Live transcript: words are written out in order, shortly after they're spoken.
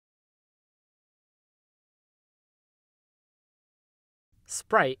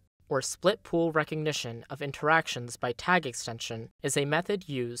SPRITE, or split pool recognition of interactions by tag extension, is a method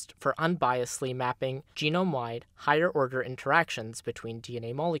used for unbiasedly mapping genome-wide higher-order interactions between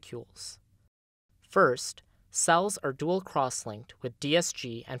DNA molecules. First, cells are dual cross-linked with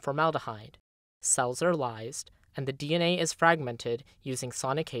DSG and formaldehyde. Cells are lysed, and the DNA is fragmented using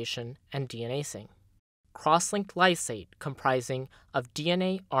sonication and DNasing. Cross-linked lysate comprising of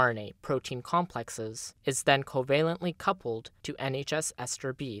DNA-RNA protein complexes is then covalently coupled to NHS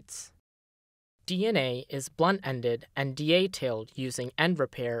ester beads. DNA is blunt-ended and DA-tailed using end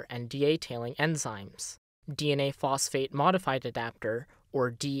repair and DA-tailing enzymes. DNA phosphate modified adapter, or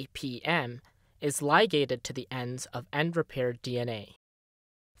DPM, is ligated to the ends of end-repaired DNA.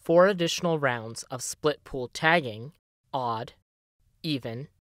 4 additional rounds of split pool tagging, odd, even,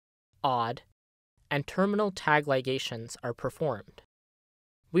 odd, and terminal tag ligations are performed.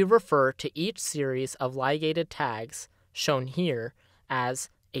 We refer to each series of ligated tags, shown here, as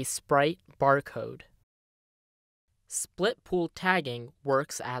a SPRITE barcode. Split pool tagging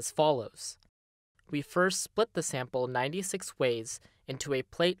works as follows. We first split the sample 96 ways into a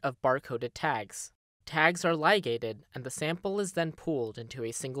plate of barcoded tags. Tags are ligated and the sample is then pooled into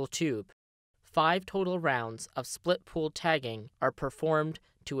a single tube. 5 total rounds of split pool tagging are performed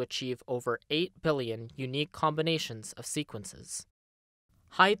to achieve over 8 billion unique combinations of sequences.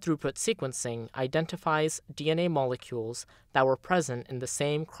 High-throughput sequencing identifies DNA molecules that were present in the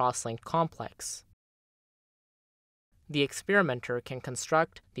same cross-linked complex. The experimenter can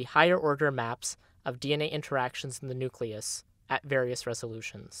construct the higher-order maps of DNA interactions in the nucleus at various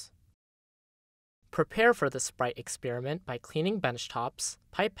resolutions. Prepare for the SPRITE experiment by cleaning benchtops,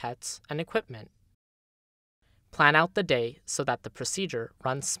 pipettes, and equipment. Plan out the day so that the procedure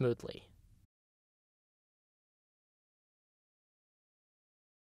runs smoothly.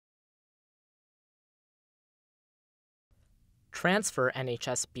 Transfer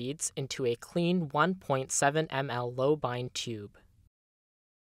NHS beads into a clean 1.7 ml low-bind tube.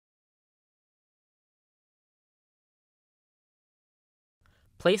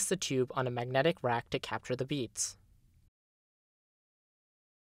 Place the tube on a magnetic rack to capture the beads.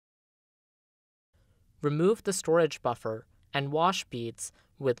 Remove the storage buffer and wash beads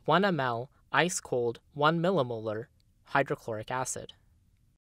with 1 ml ice-cold 1 millimolar hydrochloric acid.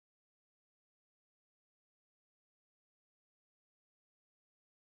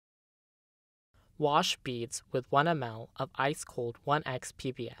 Wash beads with 1 ml of ice-cold 1x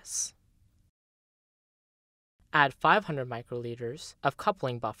PBS. Add 500 microliters of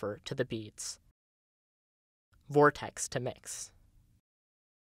coupling buffer to the beads. Vortex to mix.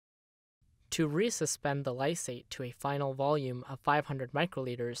 To resuspend the lysate to a final volume of 500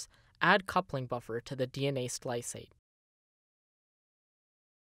 microliters, add coupling buffer to the DNased lysate.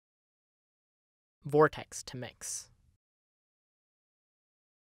 Vortex to mix.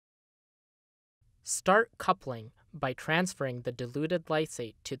 Start coupling by transferring the diluted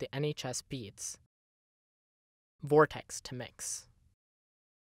lysate to the NHS beads. Vortex to mix.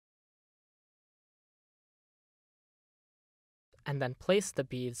 And then place the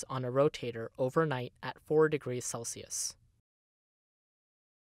beads on a rotator overnight at 4 degrees Celsius.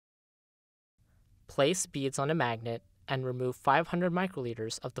 Place beads on a magnet and remove 500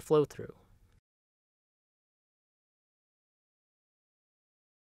 microliters of the flow-through.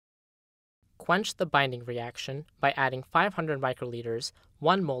 Quench the binding reaction by adding 500 microliters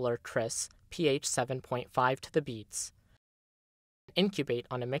 1 molar tris pH 7.5 to the beads. Incubate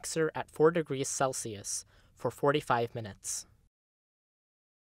on a mixer at 4 degrees Celsius for 45 minutes.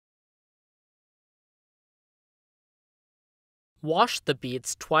 Wash the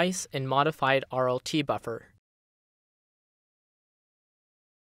beads twice in modified RLT buffer.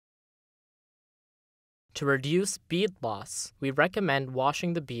 To reduce bead loss, we recommend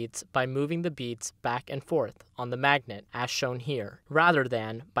washing the beads by moving the beads back and forth on the magnet as shown here, rather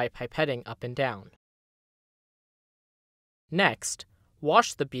than by pipetting up and down. Next,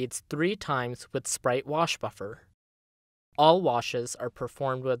 wash the beads 3 times with SPRITE wash buffer. All washes are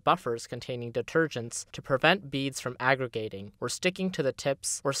performed with buffers containing detergents to prevent beads from aggregating or sticking to the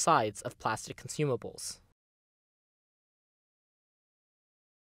tips or sides of plastic consumables.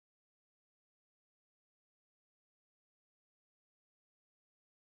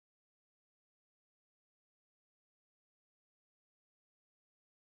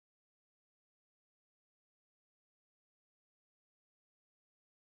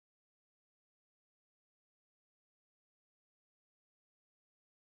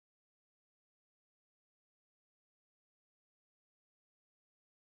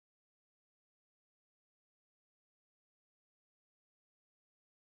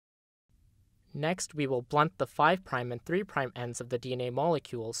 Next, we will blunt the 5' and 3' ends of the DNA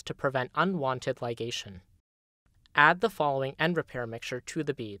molecules to prevent unwanted ligation. Add the following end repair mixture to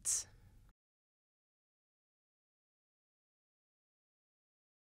the beads.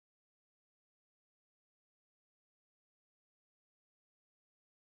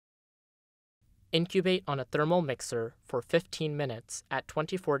 Incubate on a thermal mixer for 15 minutes at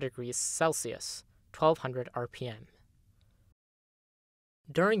 24 degrees Celsius, 1200 RPM.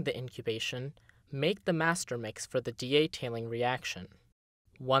 During the incubation, make the master mix for the detailing reaction.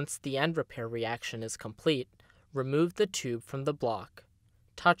 Once the end repair reaction is complete, remove the tube from the block,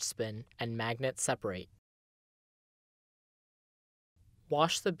 touch spin, and magnet separate.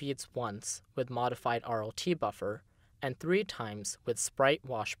 Wash the beads once with modified RLT buffer and 3 times with SPRITE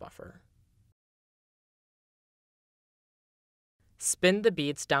wash buffer. Spin the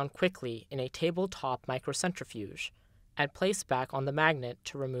beads down quickly in a tabletop microcentrifuge and place back on the magnet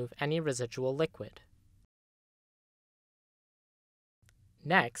to remove any residual liquid.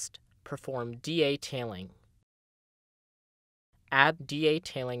 Next, perform detailing. Add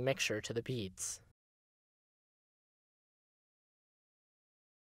detailing mixture to the beads.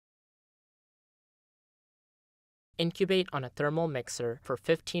 Incubate on a thermal mixer for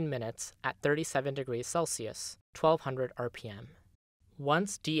 15 minutes at 37 degrees Celsius, 1200 RPM.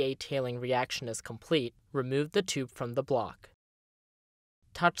 Once detailing reaction is complete, remove the tube from the block.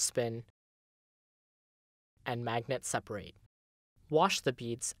 Touch spin and magnet separate. Wash the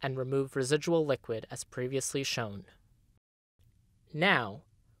beads and remove residual liquid as previously shown. Now,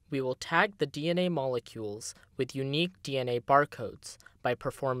 we will tag the DNA molecules with unique DNA barcodes by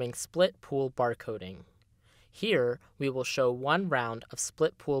performing split pool barcoding. Here, we will show one round of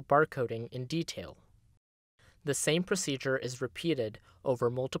split pool barcoding in detail. The same procedure is repeated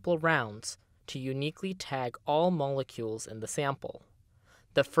over multiple rounds to uniquely tag all molecules in the sample.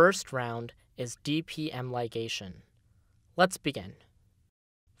 The first round is DPM ligation. Let's begin.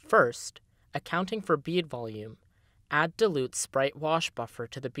 First, accounting for bead volume, add dilute SPRITE wash buffer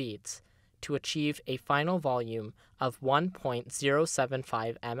to the beads to achieve a final volume of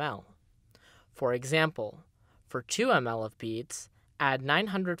 1.075 ml. For example, for 2 ml of beads, add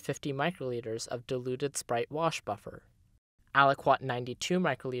 950 microliters of diluted SPRITE wash buffer. Aliquot 92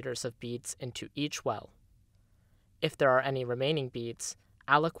 microliters of beads into each well. If there are any remaining beads,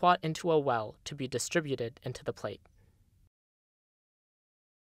 aliquot into a well to be distributed into the plate.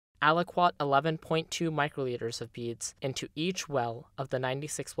 Aliquot 11.2 microliters of beads into each well of the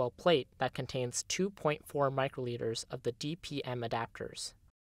 96 well plate that contains 2.4 microliters of the DPM adapters.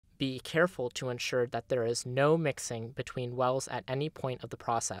 Be careful to ensure that there is no mixing between wells at any point of the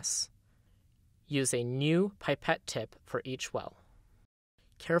process. Use a new pipette tip for each well.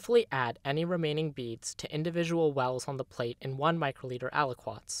 Carefully add any remaining beads to individual wells on the plate in 1 microliter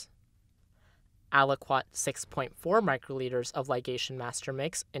aliquots. Aliquot 6.4 microliters of ligation master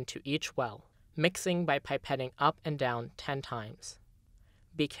mix into each well, mixing by pipetting up and down 10 times.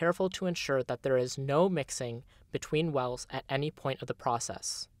 Be careful to ensure that there is no mixing between wells at any point of the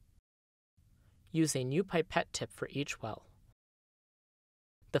process. Use a new pipette tip for each well.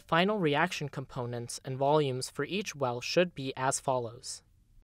 The final reaction components and volumes for each well should be as follows.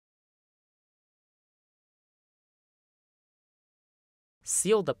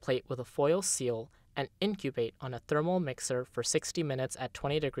 Seal the plate with a foil seal and incubate on a thermal mixer for 60 minutes at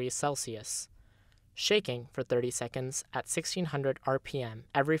 20 degrees Celsius, shaking for 30 seconds at 1600 RPM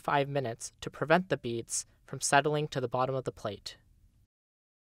every 5 minutes to prevent the beads from settling to the bottom of the plate.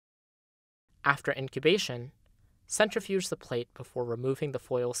 After incubation, centrifuge the plate before removing the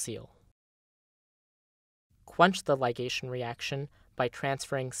foil seal. Quench the ligation reaction by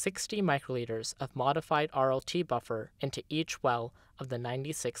transferring 60 microliters of modified RLT buffer into each well of the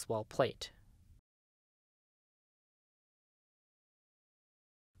 96 well plate.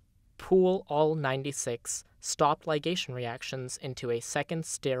 Pool all 96 stopped ligation reactions into a second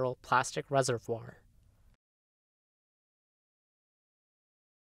sterile plastic reservoir.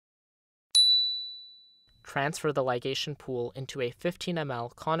 Transfer the ligation pool into a 15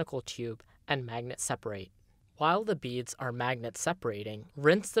 ml conical tube and magnet separate. While the beads are magnet separating,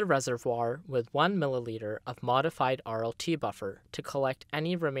 rinse the reservoir with 1 milliliter of modified RLT buffer to collect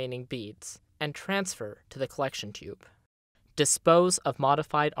any remaining beads and transfer to the collection tube. Dispose of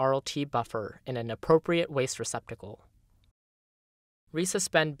modified RLT buffer in an appropriate waste receptacle.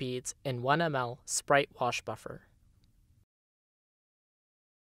 Resuspend beads in 1 ml SPRITE wash buffer.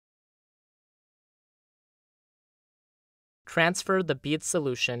 Transfer the bead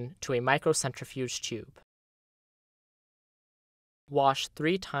solution to a microcentrifuge tube. Wash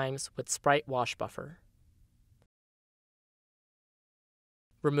 3 times with SPRITE wash buffer.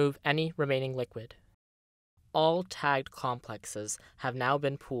 Remove any remaining liquid. All tagged complexes have now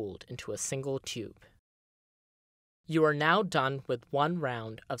been pooled into a single tube. You are now done with one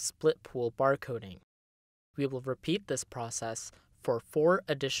round of split pool barcoding. We will repeat this process for 4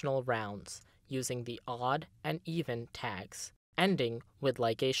 additional rounds using the odd and even tags, ending with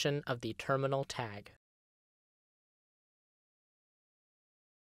ligation of the terminal tag.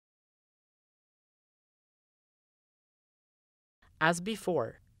 As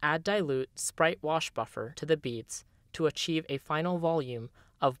before, add dilute SPRITE wash buffer to the beads to achieve a final volume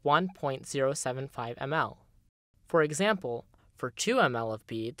of 1.075 ml. For example, for 2 ml of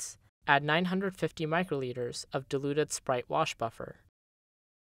beads, add 950 microliters of diluted SPRITE wash buffer.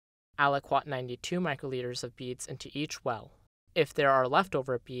 Aliquot 92 microliters of beads into each well. If there are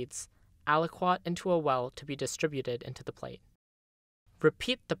leftover beads, aliquot into a well to be distributed into the plate.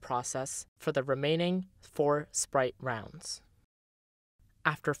 Repeat the process for the remaining 4 SPRITE rounds.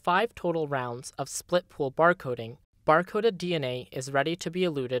 After 5 total rounds of split pool barcoding, barcoded DNA is ready to be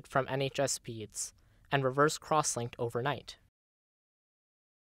eluted from NHS beads and reverse cross-linked overnight.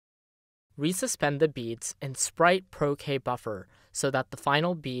 Resuspend the beads in SPRITE Pro-K buffer so that the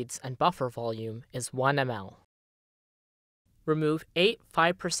final beads and buffer volume is 1 ml. Remove 8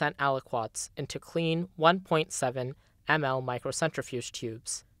 5% aliquots into clean 1.7 ml microcentrifuge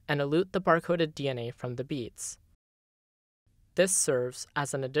tubes and elute the barcoded DNA from the beads. This serves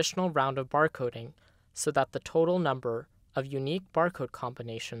as an additional round of barcoding so that the total number of unique barcode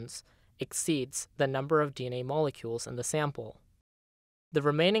combinations exceeds the number of DNA molecules in the sample. The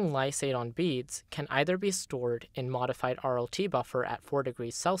remaining lysate on beads can either be stored in modified RLT buffer at 4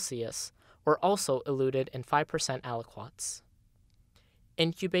 degrees Celsius or also eluted in 5% aliquots.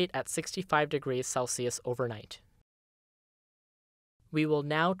 Incubate at 65 degrees Celsius overnight. We will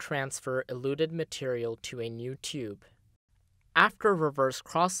now transfer eluted material to a new tube. After reverse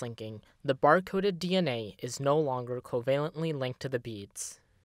cross-linking, the barcoded DNA is no longer covalently linked to the beads.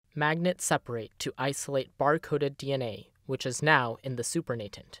 Magnet separate to isolate barcoded DNA, which is now in the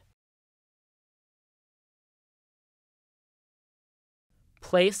supernatant.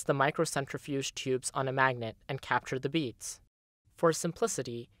 Place the microcentrifuge tubes on a magnet and capture the beads. For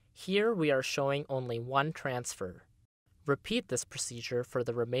simplicity, here we are showing only one transfer. Repeat this procedure for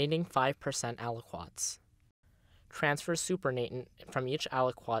the remaining 5% aliquots. Transfer supernatant from each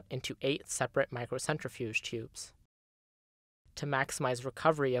aliquot into 8 separate microcentrifuge tubes. To maximize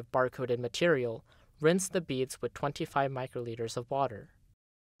recovery of barcoded material, rinse the beads with 25 microliters of water.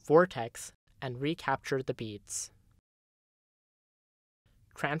 Vortex and recapture the beads.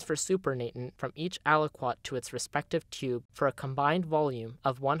 Transfer supernatant from each aliquot to its respective tube for a combined volume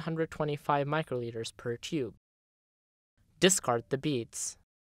of 125 microliters per tube. Discard the beads.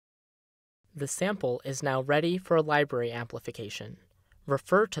 The sample is now ready for library amplification.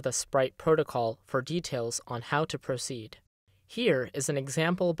 Refer to the SPRITE protocol for details on how to proceed. Here is an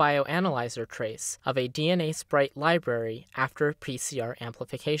example bioanalyzer trace of a DNA SPRITE library after PCR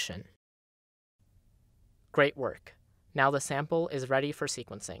amplification. Great work. Now the sample is ready for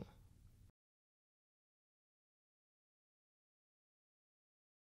sequencing.